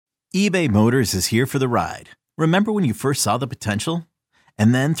eBay Motors is here for the ride. Remember when you first saw the potential?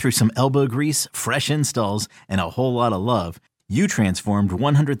 And then through some elbow grease, fresh installs, and a whole lot of love, you transformed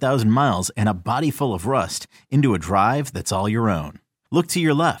 100,000 miles and a body full of rust into a drive that's all your own. Look to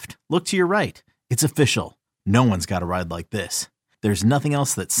your left. Look to your right. It's official. No one's got a ride like this. There's nothing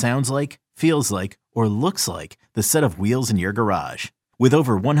else that sounds like, feels like, or looks like the set of wheels in your garage. With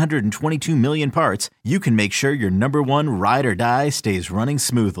over 122 million parts, you can make sure your number one ride or die stays running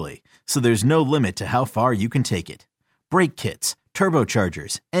smoothly. So there's no limit to how far you can take it. Brake kits,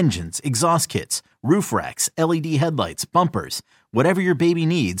 turbochargers, engines, exhaust kits, roof racks, LED headlights, bumpers, whatever your baby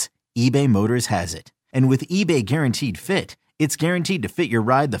needs, eBay Motors has it. And with eBay Guaranteed Fit, it's guaranteed to fit your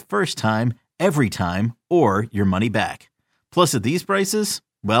ride the first time, every time, or your money back. Plus at these prices,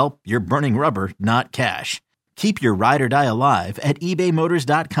 well, you're burning rubber, not cash. Keep your ride or die alive at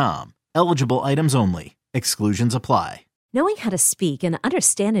ebaymotors.com. Eligible items only. Exclusions apply. Knowing how to speak and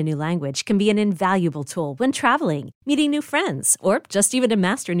understand a new language can be an invaluable tool when traveling, meeting new friends, or just even to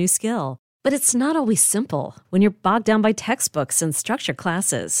master a new skill. But it's not always simple when you're bogged down by textbooks and structured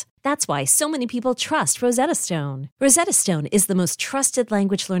classes. That's why so many people trust Rosetta Stone. Rosetta Stone is the most trusted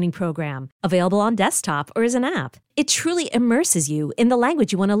language learning program, available on desktop or as an app. It truly immerses you in the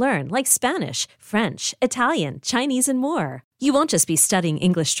language you want to learn, like Spanish, French, Italian, Chinese, and more. You won't just be studying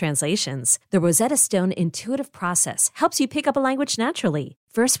English translations. The Rosetta Stone intuitive process helps you pick up a language naturally,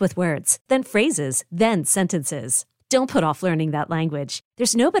 first with words, then phrases, then sentences. Don't put off learning that language.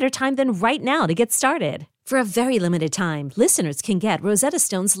 There's no better time than right now to get started. For a very limited time, listeners can get Rosetta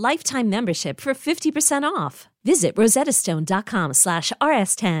Stone's lifetime membership for 50% off. Visit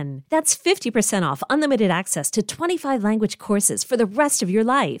rosettastone.com/rs10. That's 50% off unlimited access to 25 language courses for the rest of your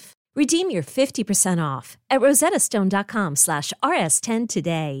life. Redeem your 50% off at rosettastone.com/rs10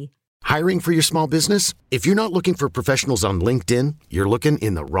 today. Hiring for your small business? If you're not looking for professionals on LinkedIn, you're looking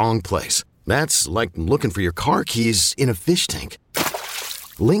in the wrong place. That's like looking for your car keys in a fish tank.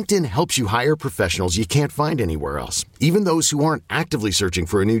 LinkedIn helps you hire professionals you can't find anywhere else, even those who aren't actively searching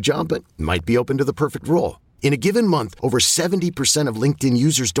for a new job but might be open to the perfect role. In a given month, over 70% of LinkedIn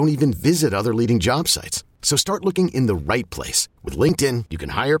users don't even visit other leading job sites. So start looking in the right place. With LinkedIn, you can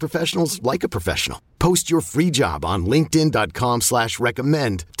hire professionals like a professional. Post your free job on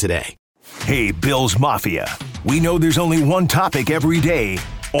linkedin.com/recommend today. Hey, Bills Mafia. We know there's only one topic every day.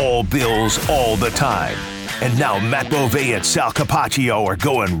 All Bills, all the time. And now Matt Bovee and Sal Capaccio are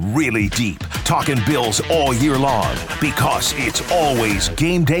going really deep, talking Bills all year long, because it's always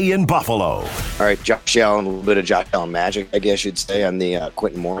game day in Buffalo. All right, Josh Allen, a little bit of Josh Allen magic, I guess you'd say, on the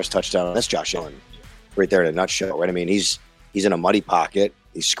Quentin Morris touchdown. That's Josh Allen right there in a nutshell, right? I mean, he's in a muddy pocket.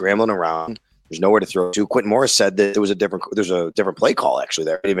 He's scrambling around. There's nowhere to throw to. Quentin Morris said that there's a different play call actually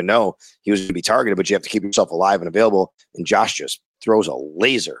there. I didn't even know he was going to be targeted, but you have to keep yourself alive and available. And Josh just throws a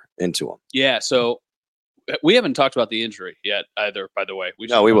laser into him. Yeah, so we haven't talked about the injury yet either, by the way. We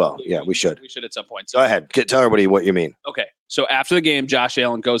will. Yeah, we should. We should at some point. So, go ahead. Tell everybody what you mean. Okay, so after the game, Josh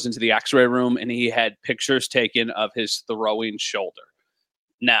Allen goes into the x-ray room, and he had pictures taken of his throwing shoulder.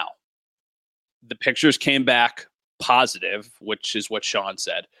 Now, the pictures came back positive, which is what Sean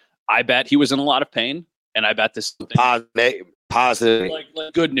said. I bet he was in a lot of pain, and I bet this positive, like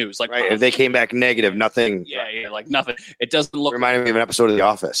good news, like right. If they came back negative, nothing. Yeah, like nothing. It doesn't look. Reminding me of an episode of The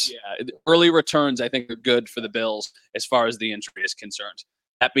Office. Yeah, early returns I think are good for the Bills as far as the injury is concerned.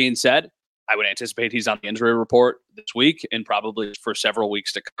 That being said, I would anticipate he's on the injury report this week and probably for several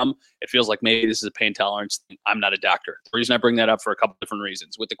weeks to come. It feels like maybe this is a pain tolerance thing. I'm not a doctor. The reason I bring that up for a couple different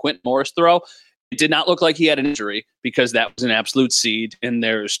reasons. With the Quentin Morris throw, it did not look like he had an injury because that was an absolute seed, and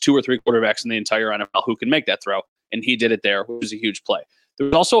there's 2 or 3 quarterbacks in the entire NFL who can make that throw, and he did it there, which was a huge play. There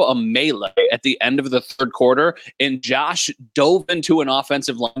was also a melee at the end of the third quarter, and Josh dove into an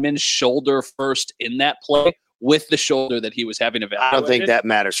offensive lineman's shoulder first in that play with the shoulder that he was having evaluated. I don't think that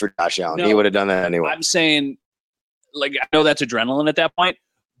matters for Josh Allen. No, he would have done that anyway. I'm saying, like, I know that's adrenaline at that point,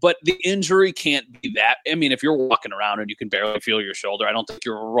 but the injury can't be that. I mean, if you're walking around and you can barely feel your shoulder, I don't think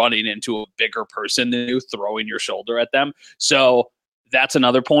you're running into a bigger person than you, throwing your shoulder at them. So that's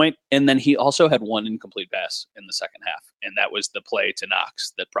another point. And then he also had one incomplete pass in the second half, and that was the play to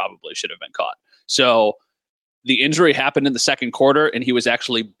Knox that probably should have been caught. So the injury happened in the second quarter, and he was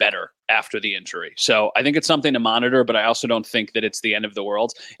actually better after the injury. So I think it's something to monitor, but I also don't think that it's the end of the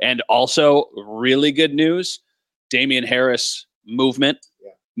world. And also, really good news, Damian Harris movement.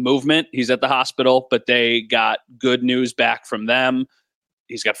 He's at the hospital, but they got good news back from them.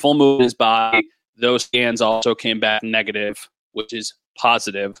 He's got full movement in his body. Those scans also came back negative, which is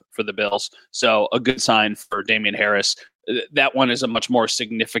positive for the Bills. So a good sign for Damian Harris. That one is a much more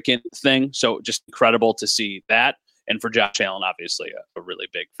significant thing. So just incredible to see that. And for Josh Allen, obviously a really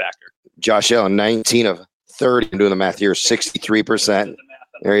big factor. Josh Allen, 19 of 30. I'm doing the math here, 63%.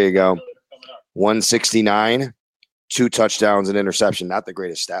 There you go. 169, 2 touchdowns and interception. Not the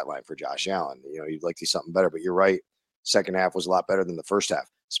greatest stat line for Josh Allen. You'd like to see something better, but you're right. Second half was a lot better than the first half.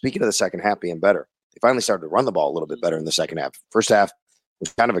 Speaking of the second half being better, they finally started to run the ball a little bit better in the second half. First half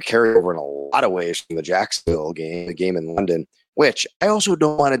was kind of a carryover in a lot of ways from the Jacksonville game, the game in London, which I also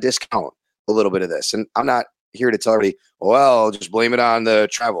don't want to discount a little bit of this. And I'm not here to tell everybody, well, just blame it on the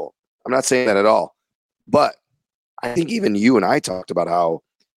travel. I'm not saying that at all. But I think even you and I talked about how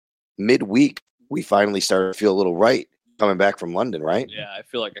midweek we finally started to feel a little right coming back from London, right? Yeah, I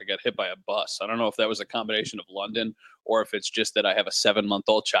feel like I got hit by a bus. I don't know if that was a combination of London or if it's just that I have a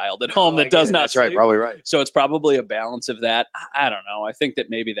 7-month-old child at home that does not That's right, sleep. probably right. So it's probably a balance of that. I don't know. I think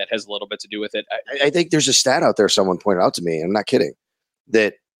that maybe that has a little bit to do with it. I think there's a stat out there someone pointed out to me, and I'm not kidding,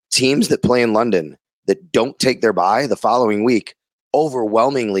 that teams that play in London that don't take their bye the following week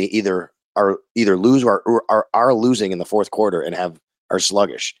overwhelmingly either lose or are losing in the fourth quarter and are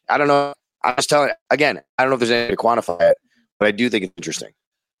sluggish. I don't know. I'm just telling again, I don't know if there's any way to quantify it, but I do think it's interesting.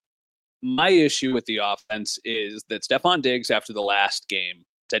 My issue with the offense is that Stephon Diggs, after the last game,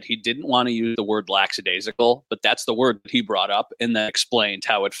 said he didn't want to use the word lackadaisical, but that's the word that he brought up and then explained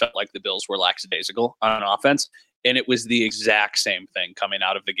how it felt like the Bills were lackadaisical on offense. And it was the exact same thing coming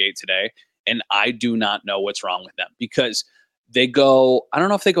out of the gate today. And I do not know what's wrong with them because they go, I don't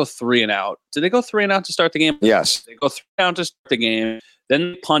know if they go 3 and out. Did they go 3 and out to start the game? Yes. They go 3 and out to start the game.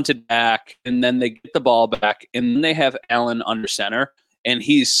 Then they punt it back, and then they get the ball back, and then they have Allen under center, and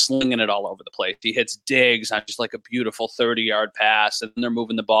he's slinging it all over the place. He hits Diggs on just like a beautiful 30-yard pass, and then they're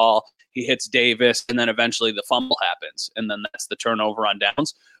moving the ball. He hits Davis, and then eventually the fumble happens, and then that's the turnover on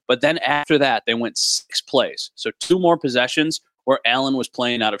downs. But then after that, they went 6 plays. So 2 more possessions where Allen was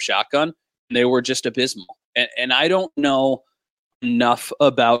playing out of shotgun, and they were just abysmal. And I don't know enough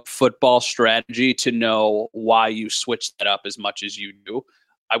about football strategy to know why you switch that up as much as you do.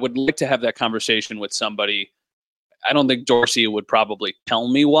 I would like to have that conversation with somebody. I don't think Dorsey would probably tell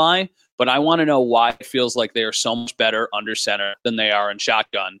me why, but I want to know why it feels like they are so much better under center than they are in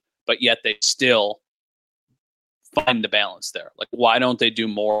shotgun, but yet they still find the balance there. Like, why don't they do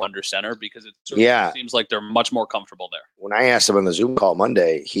more under center? Because it seems like they're much more comfortable there. When I asked him on the Zoom call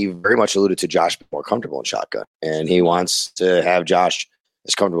Monday, he very much alluded to Josh being more comfortable in shotgun, and he wants to have Josh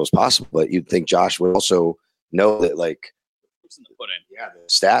as comfortable as possible. But you'd think Josh would also know that, like, the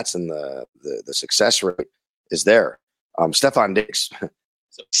stats and the success rate is there. Stephon Diggs,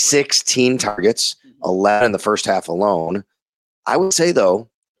 16 targets, 11 in the first half alone. I would say, though,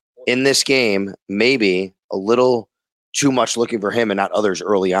 in this game, maybe a little too much looking for him and not others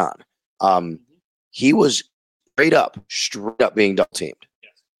early on. He was straight up being double teamed.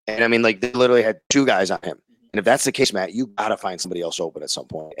 And I mean, like, they literally had 2 guys on him. And if that's the case, Matt, you got to find somebody else open at some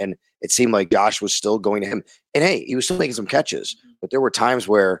point. And it seemed like Josh was still going to him. And hey, he was still making some catches, but there were times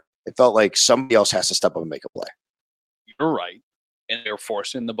where it felt like somebody else has to step up and make a play. You're right. And they're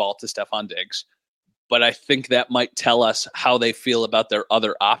forcing the ball to Stephon Diggs. But I think that might tell us how they feel about their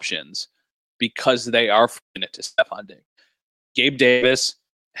other options because they are forcing it to Stephon Diggs. Gabe Davis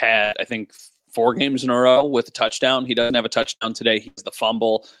had, I think, 4 games in a row with a touchdown. He doesn't have a touchdown today. He has the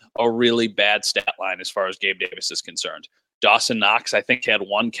fumble, a really bad stat line as far as Gabe Davis is concerned. Dawson Knox, I think, had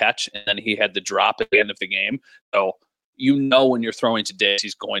 1 catch, and then he had the drop at the end of the game. So you know when you're throwing to Diggs,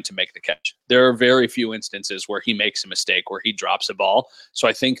 he's going to make the catch. There are very few instances where he makes a mistake, where he drops a ball. So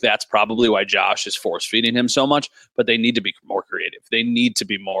I think that's probably why Josh is force-feeding him so much, but they need to be more creative. They need to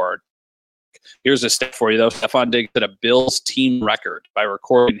be more. Here's a stat for you, though. Stephon Diggs set a Bills team record by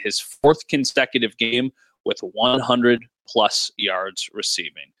recording his 4th consecutive game with 100-plus yards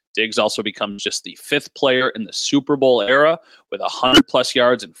receiving. Diggs also becomes just the 5th player in the Super Bowl era with 100-plus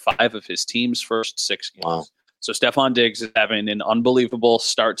yards in 5 of his team's first 6 games. Wow. So Stephon Diggs is having an unbelievable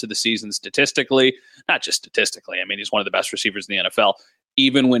start to the season statistically. Not just statistically. I mean, he's one of the best receivers in the NFL.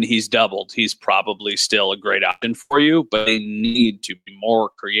 Even when he's doubled, he's probably still a great option for you, but they need to be more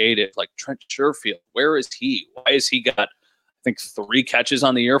creative. Like Trent Sherfield, where is he? Why has he got, I think, 3 catches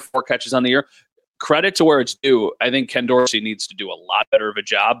on the year, 4 catches on the year? Credit to where it's due. I think Ken Dorsey needs to do a lot better of a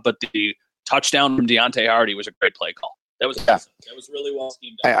job, but the touchdown from Deontay Hardy was a great play call. That was awesome. That was really well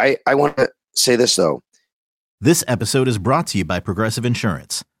schemed out. I want to say this, though. This episode is brought to you by Progressive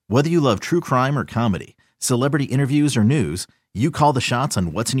Insurance. Whether you love true crime or comedy, celebrity interviews or news, you call the shots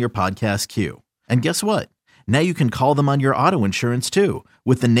on what's in your podcast queue. And guess what? Now you can call them on your auto insurance too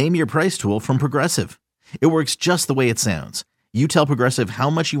with the Name Your Price tool from Progressive. It works just the way it sounds. You tell Progressive how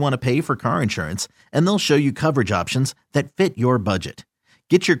much you want to pay for car insurance, and they'll show you coverage options that fit your budget.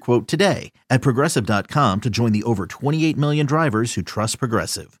 Get your quote today at Progressive.com to join the over 28 million drivers who trust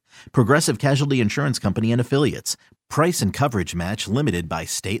Progressive. Progressive Casualty Insurance Company and Affiliates. Price and coverage match limited by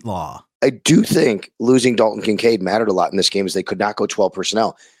state law. I do think losing Dalton Kincaid mattered a lot in this game as they could not go 12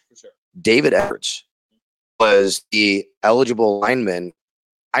 personnel. For sure. David Edwards was the eligible lineman,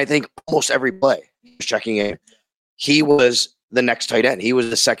 I think, almost every play. He was checking in. He was the next tight end. He was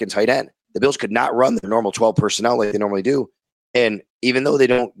the second tight end. The Bills could not run the normal 12 personnel like they normally do. And even though they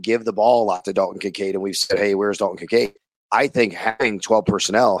don't give the ball a lot to Dalton Kincaid, and we've said, hey, where's Dalton Kincaid? I think having 12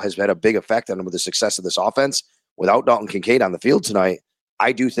 personnel has had a big effect on the success of this offense. Without Dalton Kincaid on the field tonight,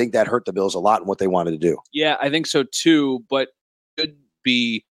 I do think that hurt the Bills a lot in what they wanted to do. Yeah, I think so too, but it should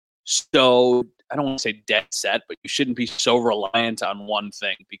be so, I don't want to say dead set, but you shouldn't be so reliant on one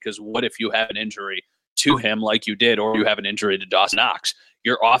thing, because what if you have an injury to him like you did, or you have an injury to Dawson Knox?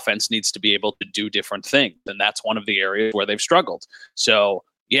 Your offense needs to be able to do different things, and that's one of the areas where they've struggled. So,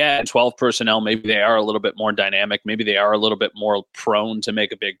 yeah, 12 personnel, maybe they are a little bit more dynamic. Maybe they are a little bit more prone to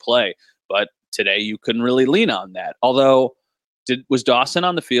make a big play. But today you couldn't really lean on that. Although, was Dawson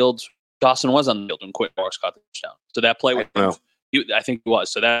on the field? Dawson was on the field when Quentin Morris caught the touchdown. So that play, I think it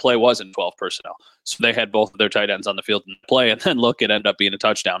was. So that play wasn't 12 personnel. So they had both of their tight ends on the field in the play, and then look, it ended up being a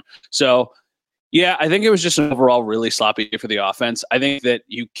touchdown. So, yeah, I think it was just an overall really sloppy day for the offense. I think that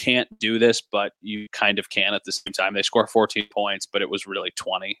you can't do this, but you kind of can at the same time. They score 14 points, but it was really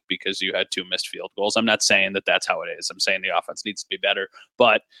 20 because you had 2 missed field goals. I'm not saying that that's how it is. I'm saying the offense needs to be better.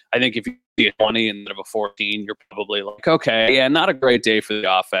 But I think if you see a 20 instead of a 14, you're probably like, okay, yeah, not a great day for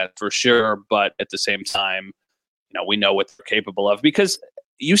the offense for sure. But at the same time, we know what they're capable of, because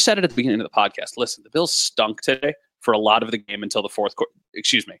you said it at the beginning of the podcast. Listen, the Bills stunk today for a lot of the game until the fourth quarter.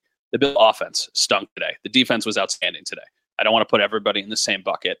 Excuse me. The Bill offense stunk today. The defense was outstanding today. I don't want to put everybody in the same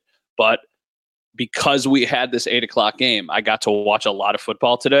bucket, but because we had this 8:00 game, I got to watch a lot of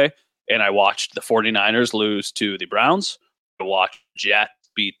football today, and I watched the 49ers lose to the Browns. I watched Jets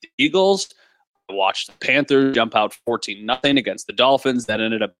beat the Eagles. I watched the Panthers jump out 14-0 against the Dolphins. That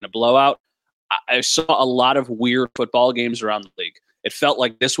ended up in a blowout. I saw a lot of weird football games around the league. It felt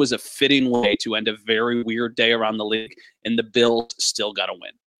like this was a fitting way to end a very weird day around the league, and the Bills still got to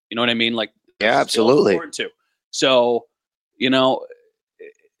win. You know what I mean? Like, yeah, absolutely. So,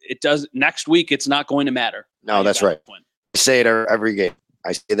 it does. Next week, it's not going to matter. No, that's right. I say it every game.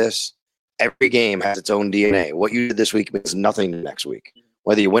 I say this. Every game has its own DNA. What you did this week means nothing next week.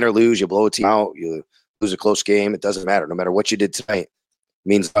 Whether you win or lose, you blow a team out, you lose a close game, it doesn't matter. No matter what you did tonight,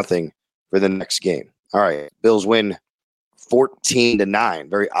 means nothing for the next game. All right. Bills win 14-9.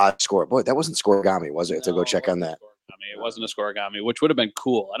 Very odd score. Boy, that wasn't scoregami, was it? No, to go check on that. It wasn't a scoregami, which would have been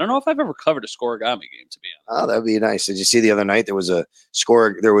cool. I don't know if I've ever covered a scoregami game, to be honest. Oh, that'd be nice. Did you see the other night there was a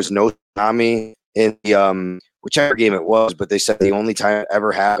score? There was no scoregami in the whichever game it was, but they said the only time it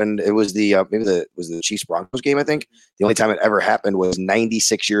ever happened, it was the was the Chiefs Broncos game. I think the only time it ever happened was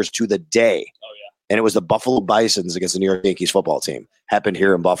 96 years to the day. Oh yeah, and it was the Buffalo Bisons against the New York Yankees football team. Happened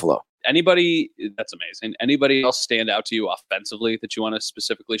here in Buffalo. Anybody? That's amazing. Anybody else stand out to you offensively that you want to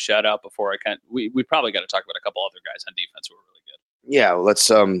specifically shout out before I can? We probably got to talk about a couple other guys on defense who are really good. Yeah,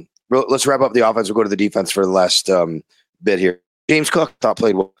 let's wrap up the offense. We'll go to the defense for the last bit here. James Cook thought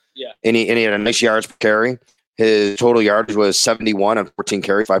played well. Yeah, and he had a nice yards per carry. His total yardage was 71 on 14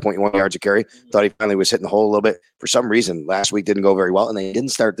 carry, 5.1 yards a carry. Thought he finally was hitting the hole a little bit. For some reason, last week didn't go very well, and they didn't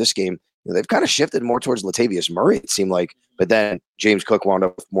start this game. They've kind of shifted more towards Latavius Murray, it seemed like. But then James Cook wound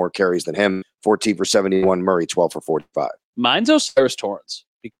up with more carries than him. 14 for 71, Murray 12 for 45. Mine's Osiris Torrance,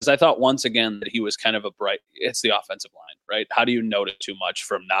 because I thought once again that he was kind of it's the offensive line, right? How do you note it too much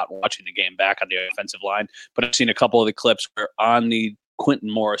from not watching the game back on the offensive line? But I've seen a couple of the clips where on the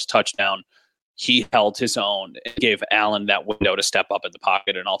Quentin Morris touchdown, he held his own and gave Allen that window to step up in the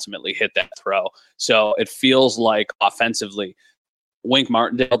pocket and ultimately hit that throw. So it feels like offensively, Wink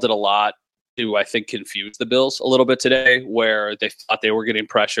Martindale did a lot to, I think, confuse the Bills a little bit today, where they thought they were getting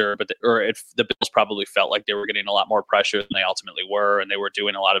pressure, but the Bills probably felt like they were getting a lot more pressure than they ultimately were, and they were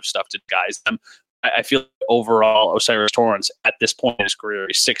doing a lot of stuff to guise them. I feel overall Osiris Torrance at this point in his career,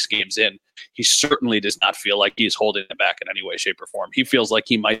 he's 6 games in, he certainly does not feel like he's holding it back in any way, shape, or form. He feels like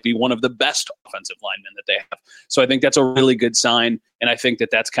he might be one of the best offensive linemen that they have. So I think that's a really good sign, and I think that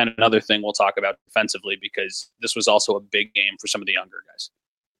that's kind of another thing we'll talk about defensively, because this was also a big game for some of the younger guys.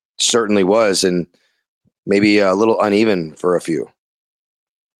 Certainly was, and maybe a little uneven for a few.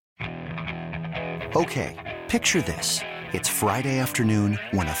 Okay, picture this. It's Friday afternoon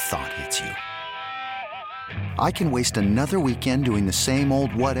when a thought hits you. I can waste another weekend doing the same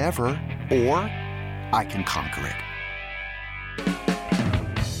old whatever, or I can conquer it.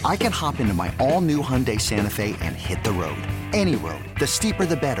 I can hop into my all-new Hyundai Santa Fe and hit the road. Any road. The steeper,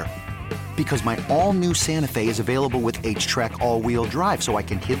 the better. Because my all-new Santa Fe is available with H-Track all-wheel drive, so I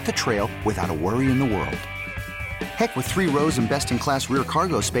can hit the trail without a worry in the world. Heck, with 3 rows and best-in-class rear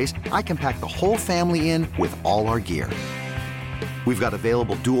cargo space, I can pack the whole family in with all our gear. We've got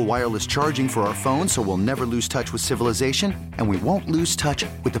available dual wireless charging for our phones, so we'll never lose touch with civilization, and we won't lose touch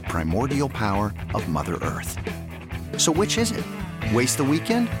with the primordial power of Mother Earth. So which is it? Waste the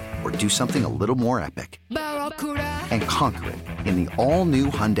weekend or do something a little more epic? And conquer it in the all-new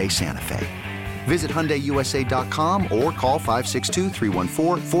Hyundai Santa Fe. Visit HyundaiUSA.com or call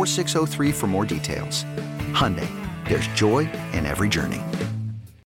 562-314-4603 for more details. Hyundai, there's joy in every journey.